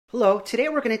Hello, today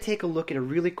we're going to take a look at a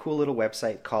really cool little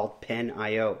website called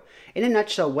Pen.io. In a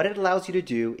nutshell, what it allows you to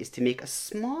do is to make a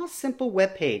small, simple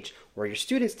web page, or your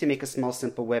students to make a small,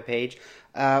 simple web page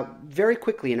very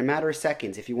quickly in a matter of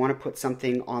seconds. If you want to put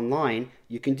something online,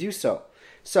 you can do so.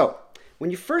 So,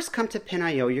 when you first come to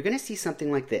Pen.io, you're going to see something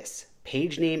like this: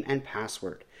 page name and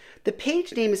password. The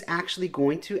page name is actually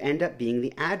going to end up being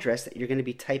the address that you're going to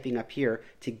be typing up here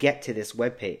to get to this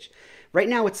web page. Right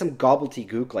now it's some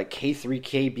gobbledygook like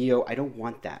K3KBO. I don't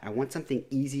want that. I want something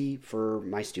easy for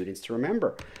my students to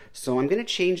remember. So I'm going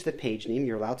to change the page name.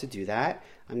 You're allowed to do that.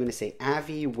 I'm going to say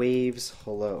Avi Waves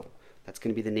Hello. That's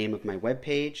going to be the name of my web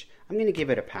page. I'm going to give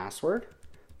it a password.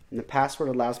 And the password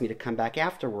allows me to come back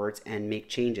afterwards and make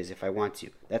changes if I want to.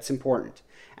 That's important.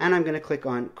 And I'm going to click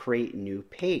on Create New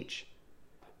Page.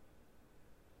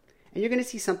 And you're going to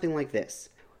see something like this.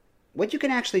 What you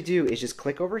can actually do is just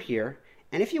click over here,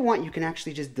 and if you want, you can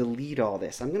actually just delete all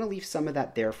this. I'm going to leave some of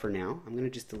that there for now. I'm going to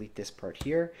just delete this part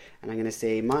here, and I'm going to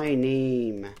say, my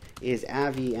name is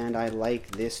Avi, and I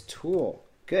like this tool.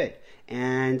 Good.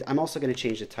 And I'm also going to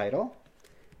change the title.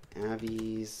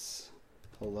 Avi's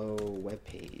Hello Web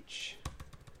Page.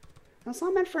 Now, it's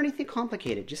not meant for anything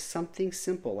complicated, just something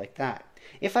simple like that.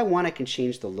 If I want, I can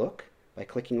change the look by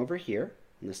clicking over here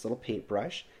on this little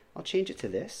paintbrush. I'll change it to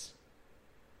this.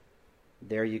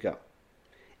 There you go.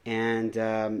 And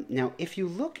now if you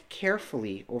look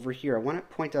carefully over here, I want to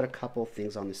point out a couple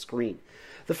things on the screen.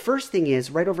 The first thing is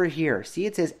right over here. See,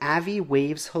 it says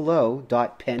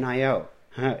aviwaveshello.pen.io.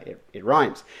 It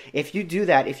rhymes. If you do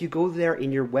that, if you go there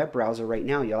in your web browser right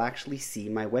now, you'll actually see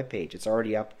my web page. It's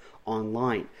already up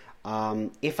online.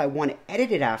 If I want to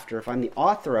edit it after, if I'm the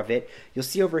author of it, you'll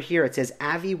see over here it says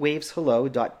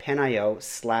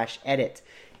aviwaveshello.pen.io/edit.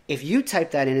 If you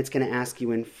type that in, it's going to ask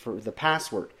you in for the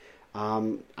password.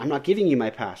 I'm not giving you my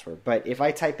password, but if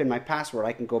I type in my password,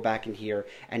 I can go back in here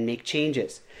and make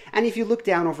changes. And if you look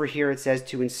down over here, it says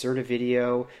to insert a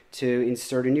video, to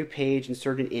insert a new page,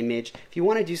 insert an image. If you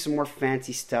want to do some more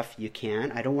fancy stuff, you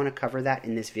can. I don't want to cover that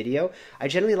in this video. I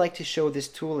generally like to show this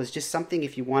tool as just something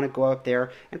if you want to go out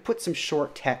there and put some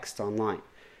short text online.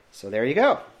 So there you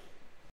go.